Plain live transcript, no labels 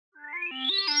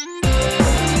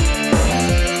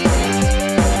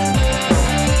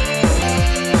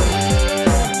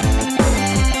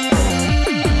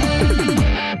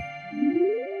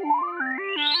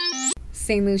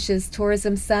St. Lucia's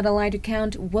tourism satellite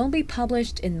account will be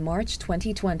published in March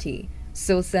 2020.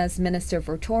 So says Minister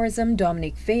for Tourism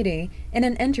Dominic Fedee in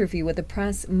an interview with the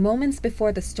press moments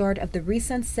before the start of the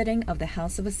recent sitting of the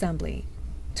House of Assembly.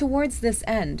 Towards this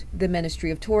end, the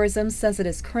Ministry of Tourism says it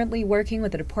is currently working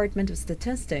with the Department of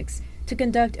Statistics to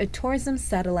conduct a tourism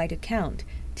satellite account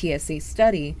 (TSA)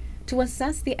 study to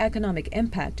assess the economic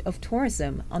impact of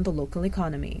tourism on the local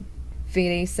economy.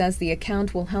 Fedee says the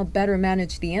account will help better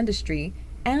manage the industry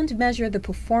and measure the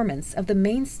performance of the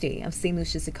mainstay of St.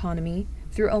 Lucia's economy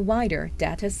through a wider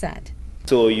data set.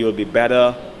 So you'll be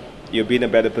in a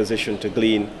better position to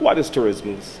glean what is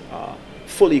tourism's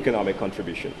full economic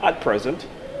contribution. At present,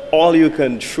 all you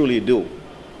can truly do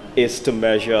is to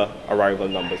measure arrival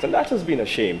numbers, and that has been a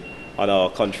shame on our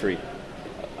country,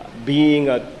 being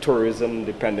a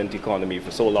tourism-dependent economy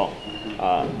for so long,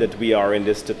 that we are in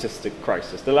this statistic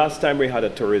crisis. The last time we had a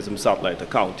tourism satellite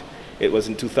account, it was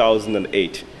in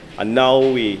 2008, and now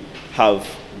we have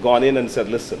gone in and said,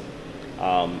 listen,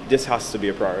 this has to be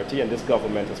a priority, and this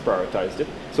government has prioritized it.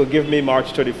 So give me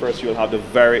March 31st,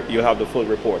 you'll have the full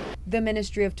report. The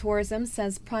Ministry of Tourism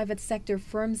says private sector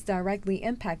firms directly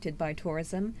impacted by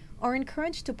tourism are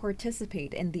encouraged to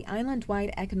participate in the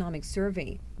island-wide economic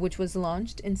survey, which was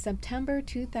launched in September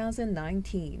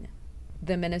 2019.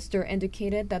 The minister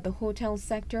indicated that the hotel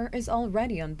sector is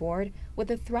already on board with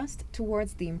a thrust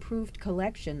towards the improved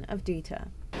collection of data.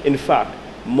 In fact,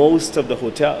 most of the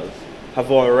hotels have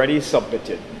already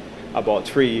submitted about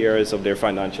 3 years of their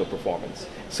financial performance.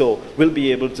 So we'll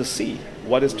be able to see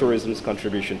what is tourism's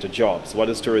contribution to jobs, what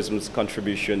is tourism's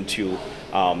contribution to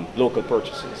local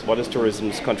purchases, what is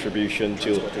tourism's contribution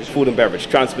to food and beverage,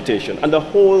 transportation, and the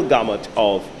whole gamut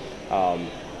of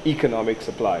economic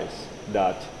supplies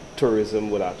that tourism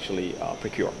would actually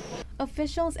procure.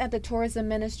 Officials at the Tourism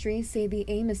Ministry say the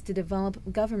aim is to develop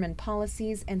government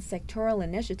policies and sectoral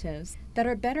initiatives that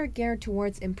are better geared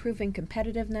towards improving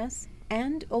competitiveness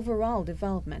and overall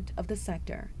development of the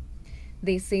sector.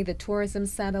 They say the Tourism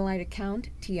Satellite Account,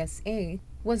 TSA,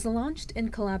 was launched in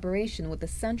collaboration with the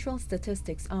Central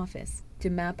Statistics Office to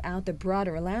map out the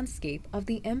broader landscape of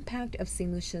the impact of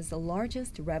St. Lucia's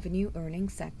largest revenue-earning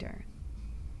sector.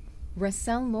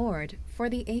 Russell Lord for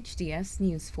the HDS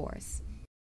News Force.